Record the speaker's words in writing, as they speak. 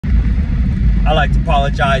I like to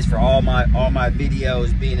apologize for all my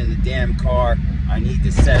videos being in the damn car. I need to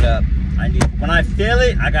set up. When I feel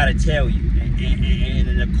it, I gotta tell you. And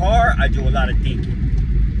in the car, I do a lot of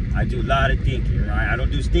thinking. I do a lot of thinking, right? I don't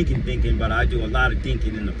do stinking thinking, but I do a lot of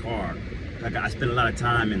thinking in the car. Like, I spend a lot of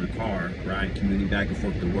time in the car, right? Commuting back and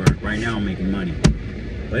forth to work. Right now, I'm making money.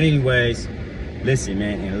 But anyways, listen,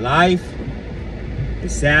 man, in life,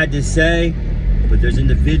 it's sad to say, but there's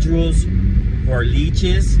individuals who are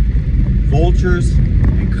leeches, vultures,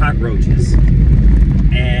 and cockroaches.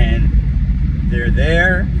 And they're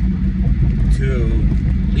there to,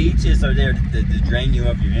 leeches are there to drain you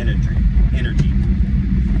of your energy.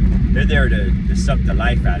 They're there to suck the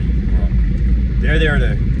life out of you, bro. They're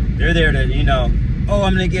there to, you know, oh,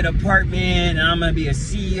 I'm gonna get an apartment, and I'm gonna be a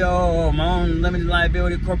CEO of my own limited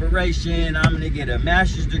liability corporation. I'm gonna get a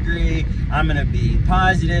master's degree. I'm gonna be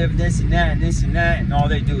positive, this and that, and this and that. And all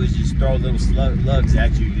they do is just throw little slugs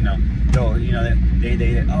at you, you know. So, you know, they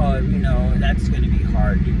oh, you know, that's gonna be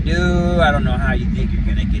hard to do. I don't know how you think you're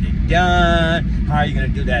gonna get it done. How are you gonna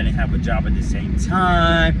do that and have a job at the same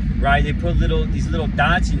time, right? They put these little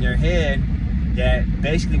dots in your head that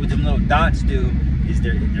basically what them little dots do is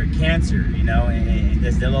their cancer, you know, and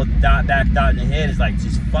this little back dot in the head is like,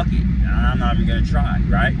 just fuck it, I'm not even gonna try,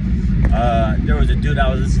 right? There was a dude I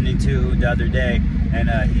was listening to the other day, and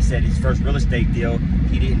he said his first real estate deal,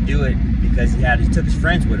 he didn't do it because he took his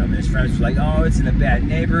friends with him, and his friends were like, oh, it's in a bad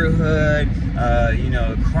neighborhood, you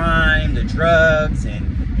know, crime, the drugs,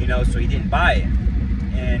 and, you know, so he didn't buy it.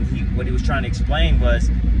 And what he was trying to explain was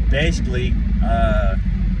basically,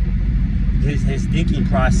 his thinking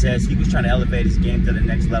process, he was trying to elevate his game to the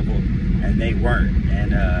next level, and they weren't.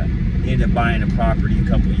 And he ended up buying a property a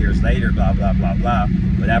couple of years later, blah, blah, blah, blah.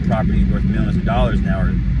 But that property is worth millions of dollars now, or,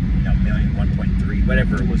 you know, million, 1.3,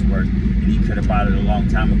 whatever it was worth. And he could have bought it a long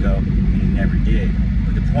time ago, and he never did.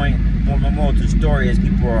 But the point, my moral to the story is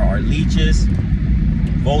people are leeches,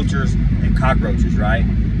 vultures, and cockroaches, right?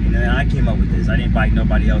 And then I came up with this. I didn't bite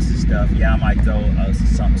nobody else's stuff. Yeah, I might throw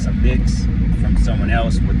some mix from someone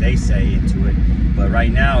else, what they say, into it. But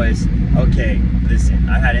right now it's, okay, listen,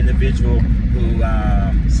 I had an individual who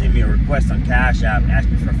sent me a request on Cash App and asked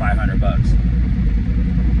me for 500 bucks.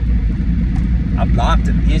 I blocked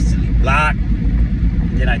him, instantly blocked.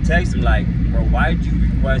 And then I text him like, bro, why did you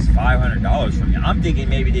request $500 from me? I'm thinking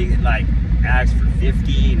maybe they like asked for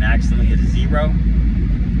 50 and accidentally hit a zero.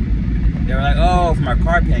 They were like, oh, for my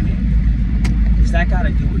car payment. What's that got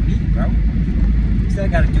to do with me, bro? What's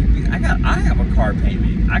that got to do with me? I have a car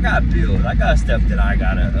payment. I got bills. I got stuff that I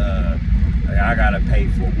gotta pay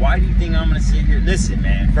for. Why do you think I'm gonna sit here? Listen,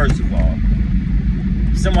 man. First of all,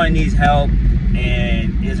 if somebody needs help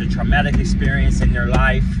and is a traumatic experience in their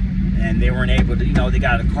life, and they weren't able to, you know, they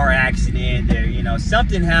got a car accident, there, you know,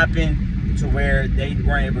 something happened to where they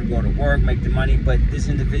weren't able to go to work, make the money. But this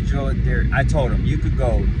individual, I told him, you could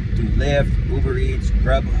go do Lyft, Uber Eats,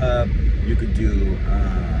 Grubhub, you could do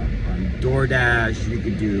DoorDash, you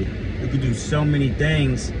could do so many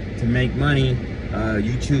things to make money.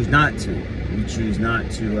 You choose not to. You choose not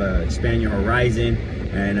to expand your horizon,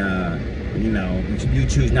 and you know, you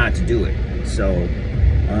choose not to do it. So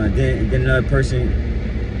then another person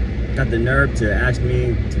got the nerve to ask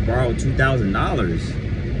me to borrow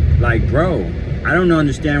 $2,000. Like, bro, I don't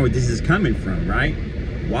understand where this is coming from, right?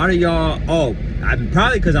 Why do y'all? Oh, I'm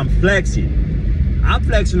probably because I'm flexing. I'm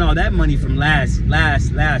flexing all that money from last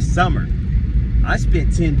summer. I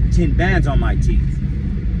spent 10 bands on my teeth.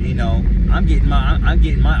 You know, I'm getting my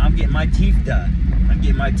teeth done. I'm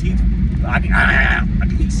getting my teeth. I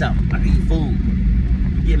can eat something. I can eat food.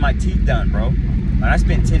 I'm getting my teeth done, bro. Like, I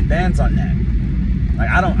spent 10 bands on that. Like,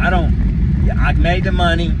 yeah, I made the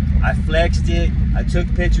money. I flexed it. I took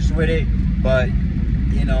pictures with it. But,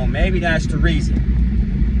 you know, maybe that's the reason.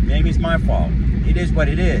 Maybe it's my fault. It is what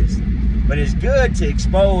it is. But it's good to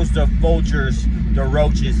expose the vultures, the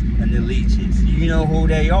roaches, and the leeches. You know who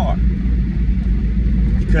they are.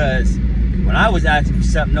 Because when I was asking for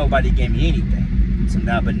something, nobody gave me anything. So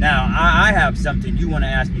now, but now I have something you want to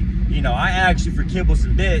ask me. You know, I asked you for kibbles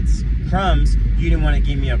and bits, crumbs. You didn't want to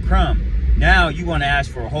give me a crumb. Now you want to ask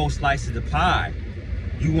for a whole slice of the pie.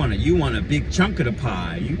 You want a big chunk of the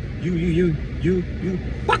pie. You.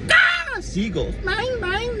 Seagulls. Mine.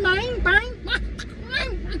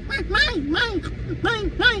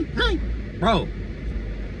 Bro,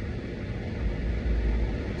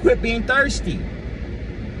 quit being thirsty.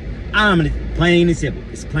 Plain and simple.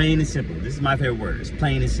 It's plain and simple. This is my favorite word. It's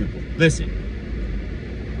plain and simple. Listen,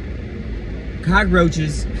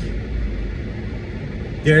 cockroaches,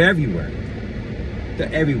 they're everywhere.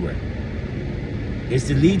 They're everywhere. It's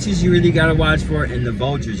the leeches you really gotta watch for, and the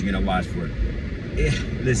vultures you're gonna watch for.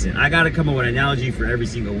 listen, I gotta come up with an analogy for every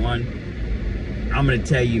single one. I'm gonna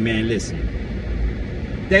tell you, man,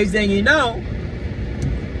 listen. Next thing you know,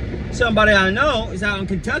 somebody I know is out in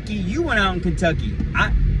Kentucky. You went out in Kentucky.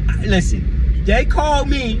 I listen, they called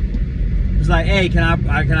me. It was like, hey, can I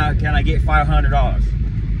get $500?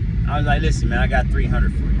 I was like, listen, man, I got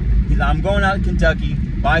 $300 for you. He's like, I'm going out to Kentucky,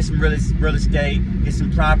 buy some real estate, get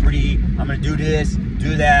some property. I'm gonna do this,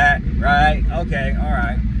 do that, right? Okay, all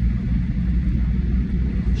right.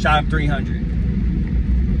 Shot him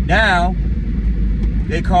 $300. Now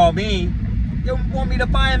they call me. They want me to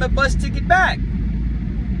buy him a bus ticket back.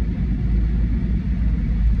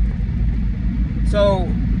 So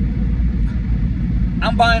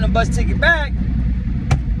I'm buying a bus ticket back.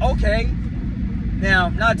 Okay. Now,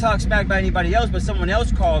 not talk smack about anybody else, but someone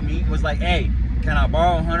else called me, was like, hey, can I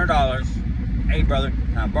borrow $100? Hey, brother,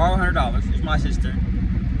 can I borrow $100? It's my sister.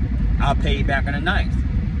 I'll pay you back on the 9th.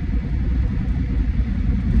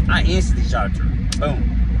 I instantly shot her.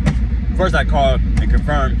 Boom. First I called and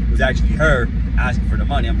confirmed it was actually her asking for the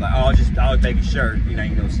money. I'm like, oh, I was making sure, you know,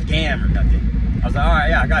 scam or nothing. I was like, all right,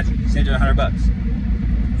 yeah, I got you. Send her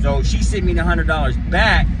 $100. So she sent me the $100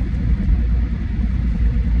 back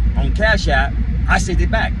on Cash App. I sent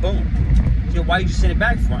it back. Boom. She said, why you just send it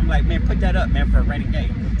back for? I'm like, man, put that up, man, for a rainy day.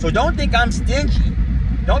 So don't think I'm stingy.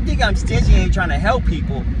 Don't think I'm stingy and ain't trying to help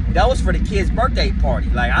people. That was for the kid's birthday party.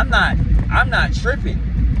 Like, I'm not tripping.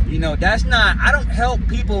 You know, that's not, I don't help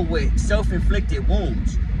people with self-inflicted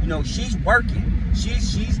wounds. You know, she's working.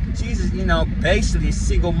 She's you know, basically a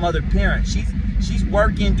single mother parent. She's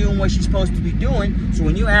working, doing what she's supposed to be doing. So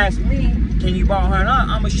when you ask me, can you borrow her or not,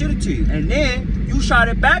 I'm gonna shoot it to you. And then you shot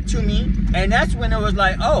it back to me, and that's when it was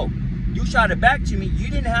like, oh, you shot it back to me. You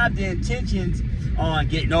didn't have the intentions on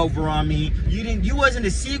getting over on me. You wasn't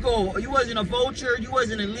a seagull, you wasn't a vulture, you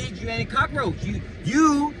wasn't a leech, you ain't a cockroach.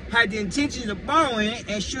 You had the intentions of borrowing it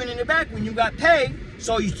and shooting it back when you got paid.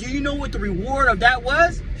 So you know what the reward of that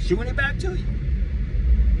was? Shooting it back to you.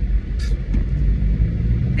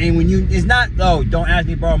 And when it's not, oh, don't ask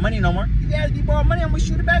me to borrow money no more. You ask me to borrow money, I'm gonna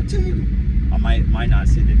shoot it back to you. I might not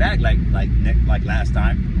send it back like last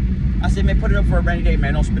time. I said, man, put it up for a rainy day,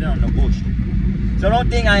 man. Don't spend it on no bullshit. So don't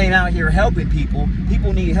think I ain't out here helping people.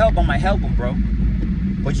 People need help, I might help them, bro.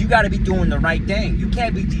 But you gotta be doing the right thing. You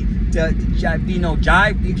can't be you can't be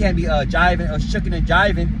jiving or shooking and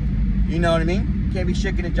jiving. You know what I mean? You can't be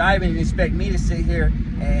shooking and jiving and expect me to sit here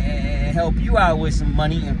and help you out with some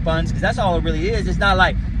money and funds, because that's all it really is. It's not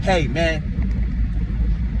like, hey man,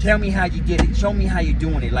 tell me how you did it, show me how you're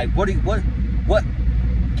doing it. Like what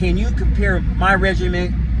can you compare my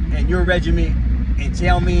regiment and your regiment and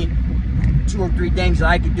tell me 2 or 3 things that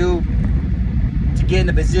I could do to get in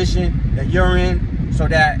the position that you're in, so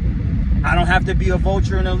that I don't have to be a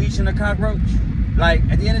vulture and a leech and a cockroach? Like,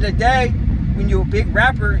 at the end of the day, when you're a big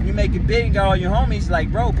rapper and you make it big and got all your homies,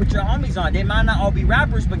 like, bro, put your homies on. They might not all be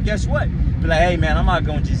rappers, but guess what? Be like, hey man, I'm not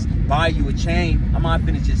gonna just buy you a chain. I'm not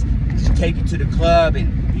gonna just take you to the club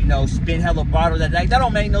and, you know, spin hella bottles. That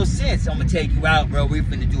don't make no sense. I'm gonna take you out, bro. We're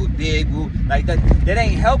finna do it big. Like that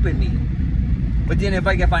ain't helping me. But then if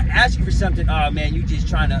I ask you for something, oh man, you just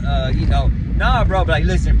trying to, you know, nah, bro. But like,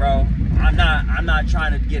 listen, bro, I'm not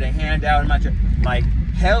trying to get a handout. I'm not trying, like,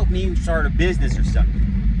 help me start a business or something.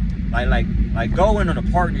 Like go in on a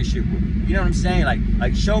partnership with me. You know what I'm saying?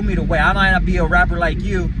 Like show me the way. I might not be a rapper like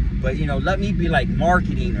you, but you know, let me be like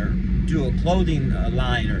marketing or do a clothing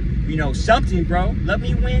line or, you know, something, bro. Let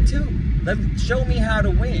me win too. Show me how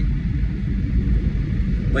to win.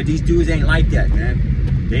 But these dudes ain't like that, man.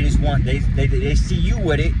 They just want, they see you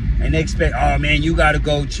with it and they expect, oh man, you gotta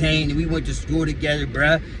go chain. We went to school together,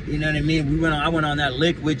 bruh. You know what I mean? I went on that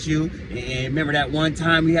lick with you. And remember that one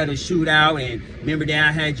time we had a shootout, and remember that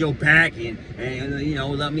I had your back, and you know,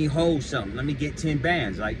 let me hold something. Let me get 10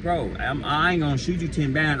 bands. Like, bro, I ain't gonna shoot you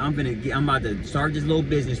 10 bands. I'm about to start this little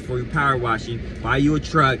business for you, power washing, buy you a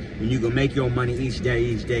truck, and you gonna make your money each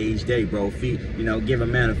day, bro. Feed, you know, give a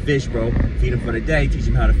man a fish, bro. Feed him for the day, teach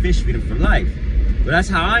him how to fish, feed him for life. But that's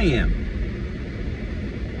how I am.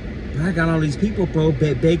 But I got all these people, bro,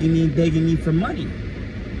 begging me for money.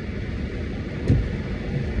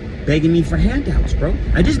 Begging me for handouts, bro.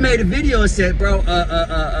 I just made a video that said, bro,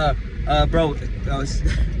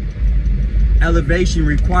 elevation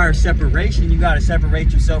requires separation. You gotta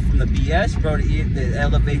separate yourself from the BS, bro, to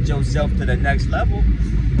elevate yourself to the next level.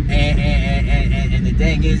 And the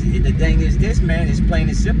thing is this, man. It's plain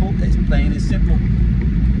and simple. It's plain and simple.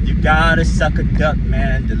 You gotta suck a duck,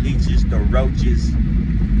 man. The leeches, the roaches,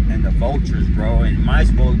 and the vultures, bro. And you might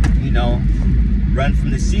as well, you know, run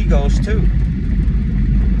from the seagulls too.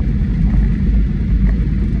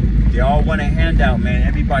 They all want a handout, man.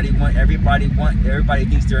 Everybody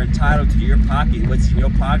thinks they're entitled to your pocket. What's in your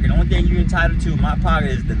pocket? The only thing you're entitled to in my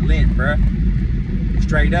pocket is the lint, bro.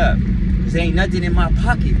 Straight up. Cause there ain't nothing in my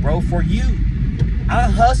pocket, bro, for you. I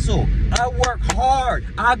hustle. I work hard.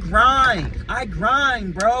 I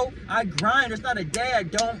grind, bro. I grind. There's not a day I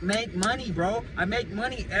don't make money, bro. I make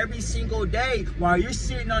money every single day while you're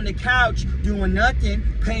sitting on the couch doing nothing,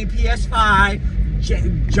 playing PS5,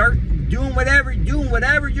 jerk, doing whatever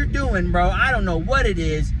you're doing, bro. I don't know what it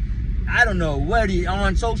is. I don't know what it is.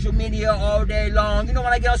 On social media all day long. You know,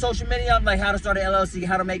 when I get on social media, I'm like, how to start an LLC,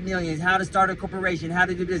 how to make millions, how to start a corporation, how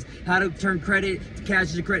to do this, how to turn credit to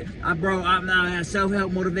cash to credit. Bro, I'm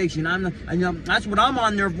self-help motivation. That's what I'm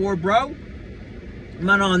on there for, bro. I'm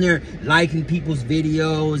not on there liking people's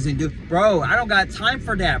videos and bro, I don't got time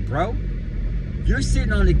for that, bro. You're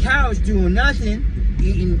sitting on the couch doing nothing,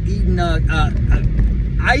 eating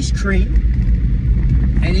ice cream.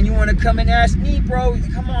 And then you want to come and ask me, bro?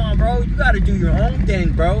 Come on, bro. You got to do your own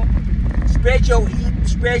thing, bro. Spread your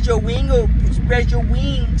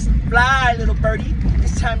wings and fly, little birdie.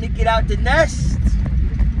 It's time to get out the nest.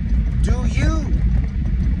 Do you.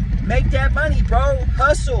 Make that money, bro.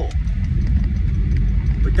 Hustle.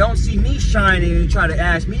 But don't see me shining and try to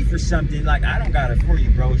ask me for something like I don't got it for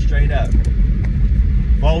you, bro. Straight up.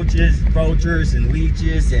 Vultures and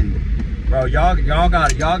leeches and bro, y'all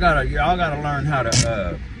gotta learn how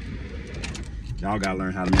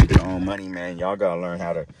to make your own money, man. Y'all gotta learn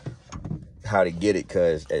how to get it,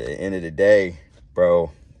 cause at the end of the day,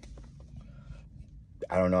 bro,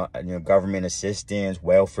 I don't know, government assistance,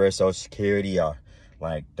 welfare, social security,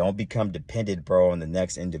 like, don't become dependent, bro, on the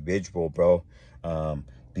next individual, bro.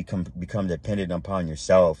 Become dependent upon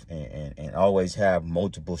yourself and always have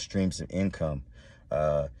multiple streams of income.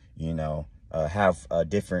 Have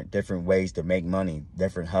different ways to make money,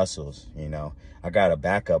 different hustles. I got a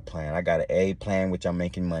backup plan. I got an A plan, which I'm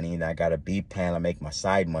making money, and I got a B plan. I make my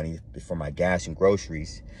side money for my gas and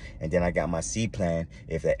groceries, and then I got my C plan.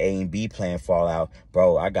 If the A and B plan fall out,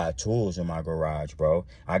 bro, I got tools in my garage, bro.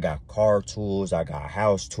 I got car tools. I got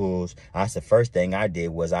house tools. That's the first thing I did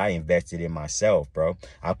was I invested in myself, bro.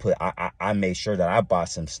 I made sure that I bought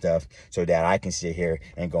some stuff so that I can sit here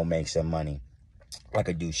and go make some money. I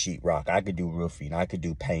could do sheetrock, I could do roofing, I could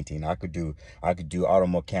do painting, I could do auto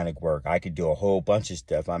mechanic work, I could do a whole bunch of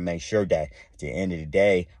stuff. I make sure that at the end of the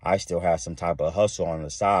day, I still have some type of hustle on the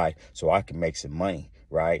side so I can make some money,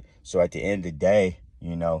 right? So at the end of the day,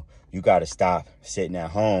 you got to stop sitting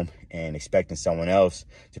at home and expecting someone else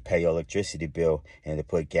to pay your electricity bill and to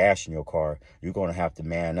put gas in your car. You're going to have to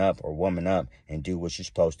man up or woman up and do what you're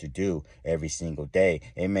supposed to do every single day.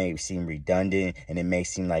 It may seem redundant and it may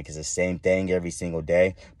seem like it's the same thing every single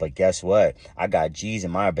day, but guess what? I got G's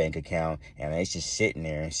in my bank account and it's just sitting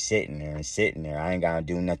there and sitting there and sitting there. I ain't got to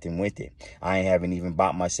do nothing with it. I haven't even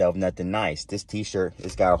bought myself nothing nice. This t-shirt,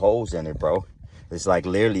 it's got holes in it, bro. It's like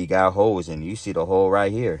literally got holes in it. You see the hole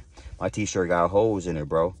right here. My t-shirt got holes in it,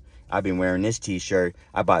 bro. I've been wearing this t-shirt.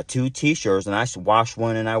 I bought 2 t-shirts and I wash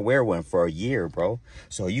one and I wear one for a year, bro.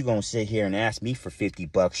 So you gonna sit here and ask me for 50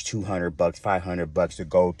 bucks, 200 bucks, 500 bucks to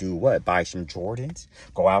go do what? Buy some Jordans?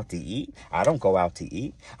 Go out to eat? I don't go out to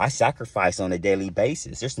eat. I sacrifice on a daily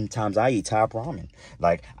basis. There's some times I eat top ramen.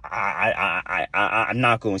 Like I'm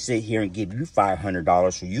not gonna sit here and give you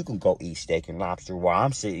 $500 so you can go eat steak and lobster while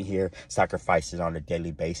I'm sitting here sacrificing on a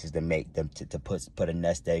daily basis to make them to put a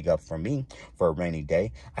nest egg up for me for a rainy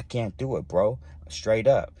day. I can't do it, bro. Straight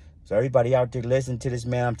up. So everybody out there listening to this,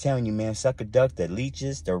 man, I'm telling you, man, suck a duck, the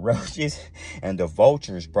leeches, the roaches, and the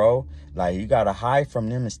vultures, bro. Like, you gotta hide from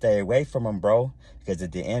them and stay away from them, bro. Because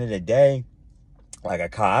at the end of the day, like a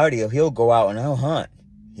coyote, he'll go out and he'll hunt.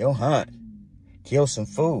 He'll hunt. Kill some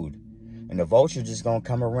food. And the vulture just gonna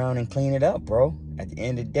come around and clean it up, bro. At the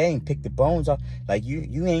end of the day, and pick the bones off. Like,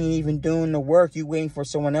 you ain't even doing the work. You waiting for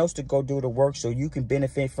someone else to go do the work so you can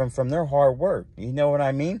benefit from their hard work. You know what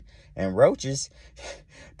I mean? And roaches,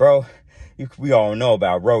 bro, we all know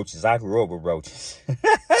about roaches. I grew up with roaches.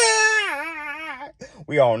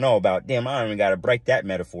 We all know about them. I don't even got to break that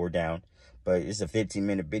metaphor down. But it's a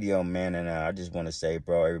 15-minute video, man. And I just want to say,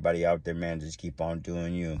 bro, everybody out there, man, just keep on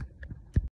doing you.